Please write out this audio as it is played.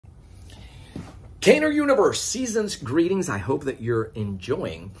Caner Universe, season's greetings. I hope that you're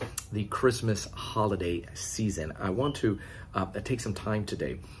enjoying the Christmas holiday season. I want to take some time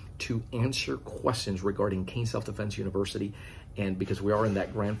today to answer questions regarding Cane Self-Defense University, and because we are in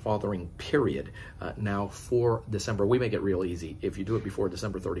that grandfathering period now for December. We make it real easy. If you do it before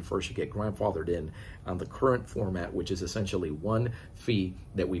December 31st, you get grandfathered in on the current format, which is essentially one fee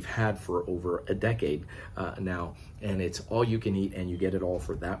that we've had for over a decade now, and it's all you can eat, and you get it all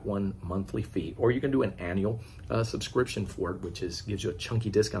for that one monthly fee. Or you can do an annual subscription for it, which gives you a chunky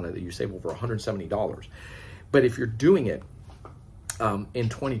discount that you save over $170. But if you're doing it in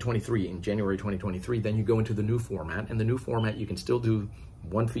 2023, in January 2023, then you go into the new format. And the new format, you can still do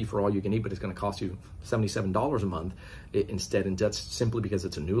one fee for all you can eat, but it's going to cost you $77 a month instead. And that's simply because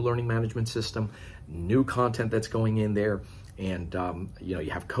it's a new learning management system, new content that's going in there. And,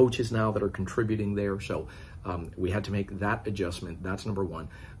 you have coaches now that are contributing there. So we had to make that adjustment. That's number one.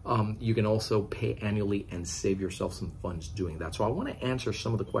 You can also pay annually and save yourself some funds doing that. So I want to answer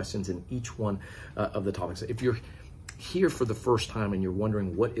some of the questions in each one of the topics. If you're here for the first time and you're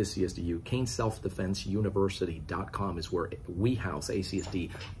wondering what is CSDU, CaneSelfDefenseUniversity.com is where we house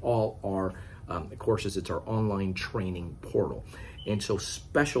ACSD, all our courses. It's our online training portal. And so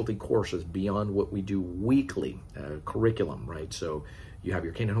specialty courses beyond what we do weekly, curriculum, right? So you have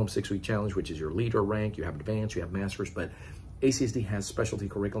your Cane at Home 6-week challenge, which is your leader rank, you have advanced, you have masters, but ACSD has specialty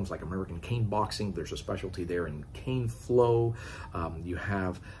curriculums like American cane boxing. There's a specialty there in cane flow. You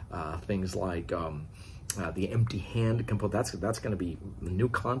have things like the empty hand component. That's going to be new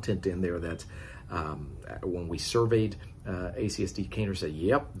content in there that when we surveyed ACSD caners said,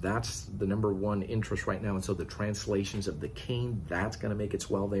 yep, that's the #1 interest right now. And so the translations of the cane, that's going to make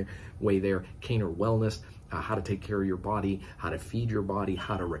its way there. Caner wellness, how to take care of your body, how to feed your body,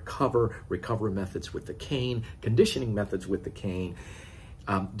 how to recovery methods with the cane, conditioning methods with the cane.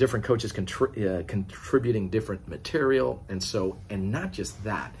 Different coaches contributing different material. And not just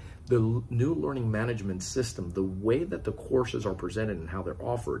that, the new learning management system, the way that the courses are presented and how they're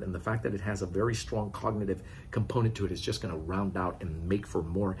offered, and the fact that it has a very strong cognitive component to it is just going to round out and make for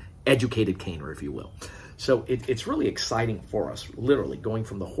more educated caner, if you will. So it's really exciting for us, literally going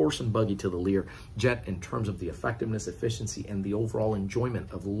from the horse and buggy to the Lear jet in terms of the effectiveness, efficiency, and the overall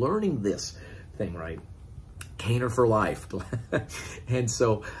enjoyment of learning this thing, right? Caner for life. And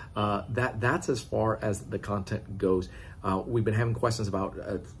so that's as far as the content goes. We've been having questions about,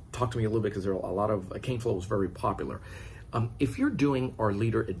 talk to me a little bit, because there are a lot of, cane flow is very popular. If you're doing our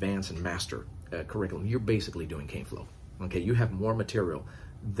leader, advanced, and master curriculum, you're basically doing cane flow. Okay, you have more material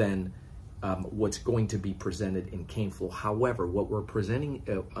than what's going to be presented in cane flow. However, what we're presenting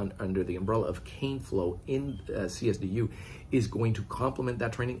under the umbrella of cane flow in CSDU is going to complement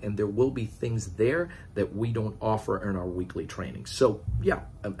that training, and there will be things there that we don't offer in our weekly training. So yeah,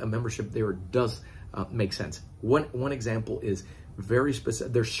 a membership there does make sense. One example is very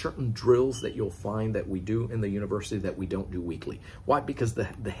specific. There's certain drills that you'll find that we do in the university that we don't do weekly. Why? Because the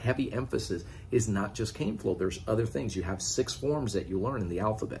heavy emphasis is not just cane flow. There's other things. You have 6 forms that you learn in the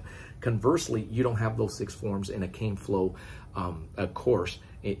alphabet. Conversely, you don't have those 6 forms in a cane flow course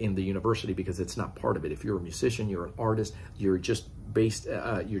in the university, because it's not part of it. If you're a musician, you're an artist, you're just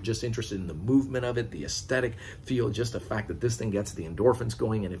you're just interested in the movement of it, the aesthetic feel, just the fact that this thing gets the endorphins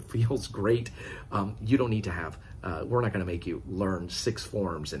going and it feels great. You don't need to have, we're not going to make you learn 6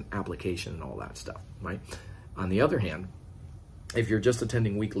 forms and application and all that stuff, right? On the other hand, if you're just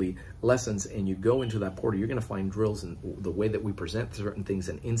attending weekly lessons and you go into that portal, you're going to find drills and the way that we present certain things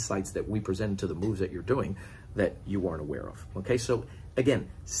and insights that we present into the moves that you're doing that you weren't aware of. Okay, so again,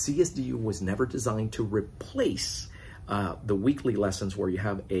 CSDU was never designed to replace the weekly lessons where you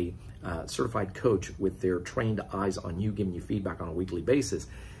have a certified coach with their trained eyes on you, giving you feedback on a weekly basis.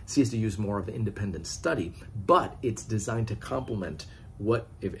 CSDU is more of an independent study, but it's designed to complement what,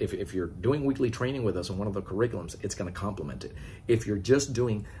 if you're doing weekly training with us on one of the curriculums, it's going to complement it. If you're just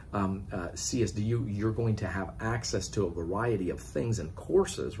doing CSDU, you're going to have access to a variety of things and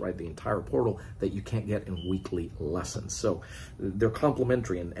courses, right? The entire portal that you can't get in weekly lessons. So they're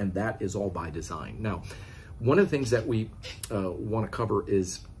complementary, and that is all by design. Now, one of the things that we want to cover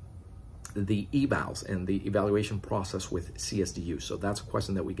is the evals and the evaluation process with CSDU. So that's a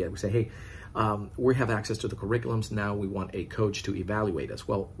question that we get. We say, hey, we have access to the curriculums. Now we want a coach to evaluate us.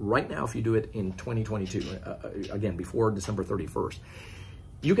 Well, right now, if you do it in 2022, again, before December 31st,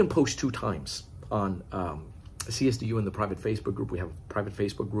 you can post 2 times on CSDU in the private Facebook group. We have a private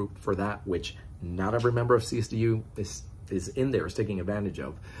Facebook group for that, which not every member of CSDU is in there, is taking advantage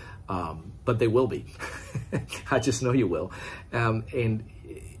of. But they will be. I just know you will. And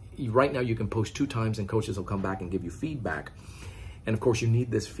right now you can post 2 times and coaches will come back and give you feedback. And of course, you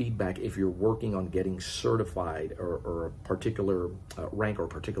need this feedback if you're working on getting certified or a particular rank or a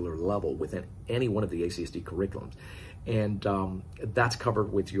particular level within any one of the ACSD curriculums. And that's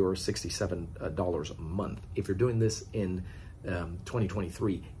covered with your $67 a month. If you're doing this in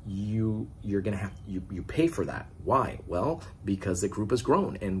 2023, you're gonna have you pay for that. Why? Well, because the group has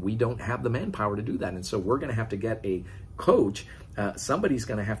grown and we don't have the manpower to do that, and so we're gonna have to get a coach. Somebody's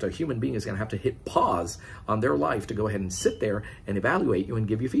gonna have to, a human being is gonna have to hit pause on their life to go ahead and sit there and evaluate you and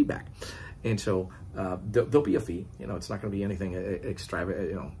give you feedback. And so there'll be a fee. You know, it's not going to be anything extravagant,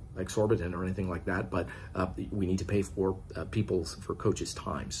 you know, exorbitant or anything like that. But we need to pay for for coaches'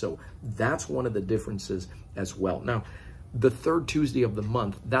 time. So that's one of the differences as well. Now, the third Tuesday of the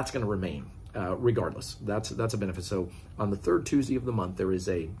month, that's going to remain regardless. That's a benefit. So on the third Tuesday of the month, there is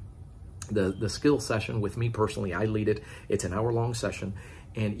the skill session with me personally. I lead it. It's an hour-long session.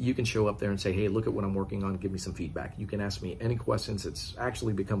 And you can show up there and say, hey, look at what I'm working on. Give me some feedback. You can ask me any questions. It's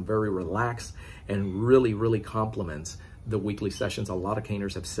actually become very relaxed and really, really complements the weekly sessions. A lot of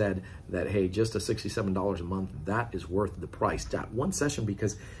caners have said that, hey, just a $67 a month, that is worth the price. That one session,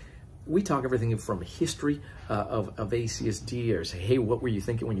 because we talk everything from history of ACSD, or say, hey, what were you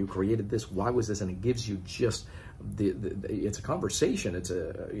thinking when you created this? Why was this? And it gives you just it's a conversation. It's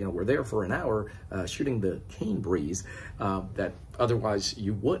we're there for an hour shooting the cane breeze that otherwise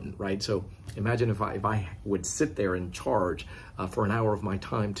you wouldn't, right? So imagine if I would sit there and charge for an hour of my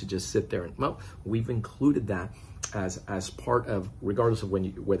time to just sit there. And well, we've included that as part of, regardless of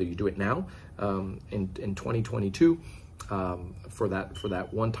whether you do it now in 2022 for that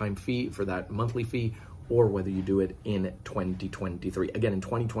one-time fee, for that monthly fee, or whether you do it in 2023. Again, in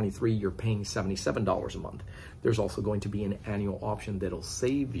 2023, you're paying $77 a month. There's also going to be an annual option that'll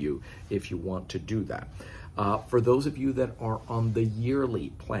save you if you want to do that. For those of you that are on the yearly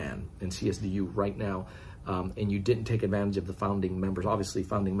plan in CSDU right now, and you didn't take advantage of the founding members, obviously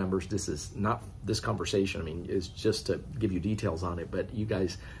founding members, this is not this conversation, I mean, is just to give you details on it, but you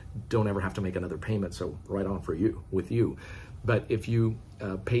guys don't ever have to make another payment, so right on for you, with you. But if you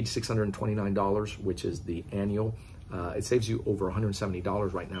paid $629, which is the annual, it saves you over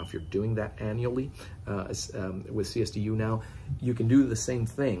 $170 right now if you're doing that annually with CSDU now. You can do the same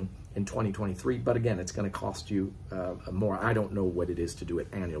thing in 2023, but again, it's going to cost you more. I don't know what it is to do it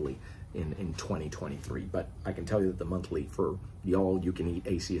annually in 2023, but I can tell you that the monthly for the all-you-can-eat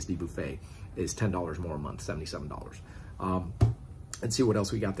ACSD buffet is $10 more a month, $77. And see what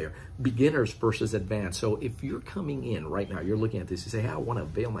else we got there. Beginners versus advanced. So if you're coming in right now, you're looking at this, you say, hey, I want to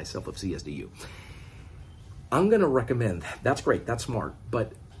avail myself of CSDU. I'm going to recommend, that's great, that's smart,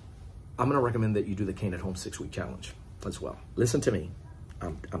 but I'm going to recommend that you do the Cane at Home 6-week challenge as well. Listen to me.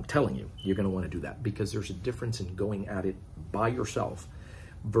 I'm telling you, you're going to want to do that, because there's a difference in going at it by yourself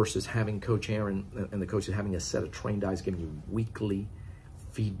versus having Coach Aaron and the coaches having a set of trained eyes giving you weekly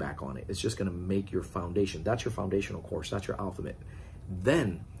feedback on it. It's just going to make your foundation. That's your foundational course. That's your alphabet.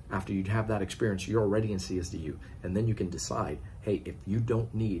 Then, after you have that experience, you're already in CSDU, and then you can decide, hey, if you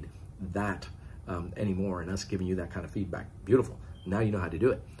don't need that anymore, and us giving you that kind of feedback, beautiful. Now you know how to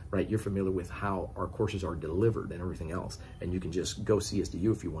do it, right? You're familiar with how our courses are delivered and everything else, and you can just go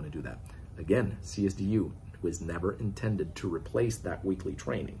CSDU if you want to do that. Again, CSDU was never intended to replace that weekly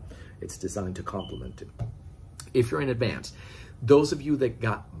training. It's designed to complement it. If you're in advance, those of you that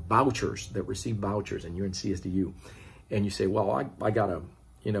got vouchers, that received vouchers, and you're in CSDU, and you say, well, I got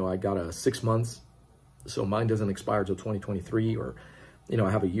a 6 months, so mine doesn't expire till 2023, or, I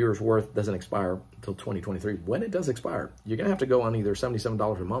have a year's worth, doesn't expire until 2023. When it does expire, you're gonna have to go on either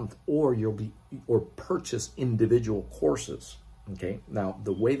 $77 a month, or or purchase individual courses. Okay. Now,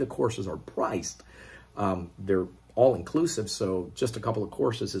 the way the courses are priced, they're all inclusive. So just a couple of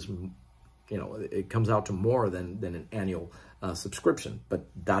courses is, it comes out to more than an annual subscription, but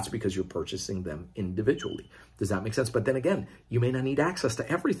that's because you're purchasing them individually. Does that make sense? But then again, you may not need access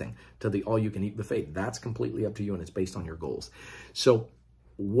to everything, to the all-you-can-eat buffet. That's completely up to you, and it's based on your goals. So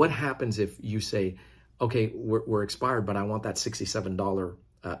what happens if you say, okay, we're expired, but I want that $67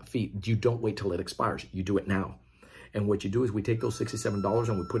 fee? You don't wait till it expires. You do it now. And what you do is we take those $67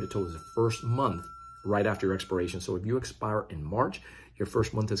 and we put it towards the first month right after your expiration. So if you expire in March, your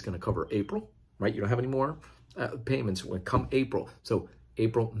first month is going to cover April, right? You don't have any more payments when come April. So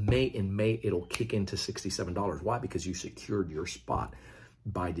April, May, in May, it'll kick into $67. Why? Because you secured your spot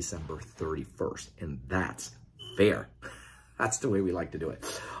by December 31st. And that's fair. That's the way we like to do it.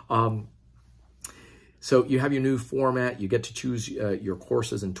 So you have your new format. You get to choose your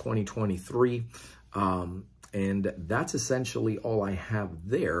courses in 2023. And that's essentially all I have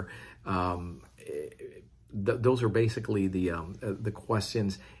there. those are basically the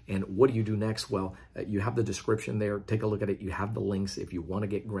questions. And what do you do next? Well, you have the description there. Take a look at it. You have the links if you want to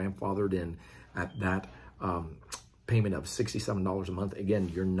get grandfathered in at that payment of $67 a month. Again,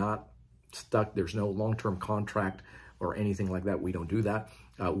 you're not stuck. There's no long-term contract or anything like that. We don't do that.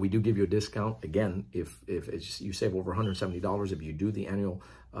 We do give you a discount. Again, if you save over $170, if you do the annual,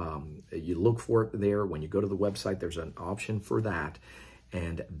 you look for it there. When you go to the website, there's an option for that.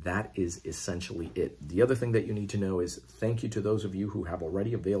 And that is essentially it. The other thing that you need to know is thank you to those of you who have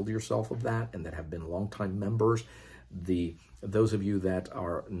already availed yourself of that and that have been longtime members. Those of you that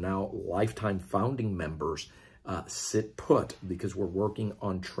are now lifetime founding members, sit put, because we're working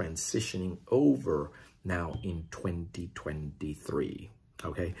on transitioning over now in 2023.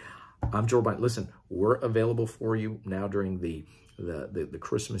 Okay, I'm Joe Bryant. Listen, we're available for you now during the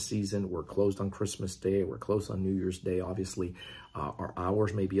Christmas season. We're closed on Christmas Day. We're closed on New Year's Day. Obviously, our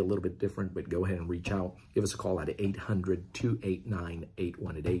hours may be a little bit different, but go ahead and reach out. Give us a call at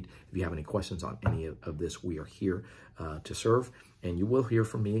 800-289-8188. If you have any questions on any of this, we are here to serve. And you will hear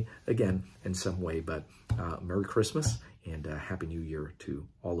from me again in some way. But Merry Christmas and Happy New Year to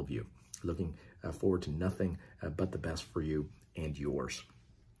all of you. Looking forward to nothing but the best for you and yours.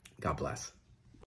 God bless.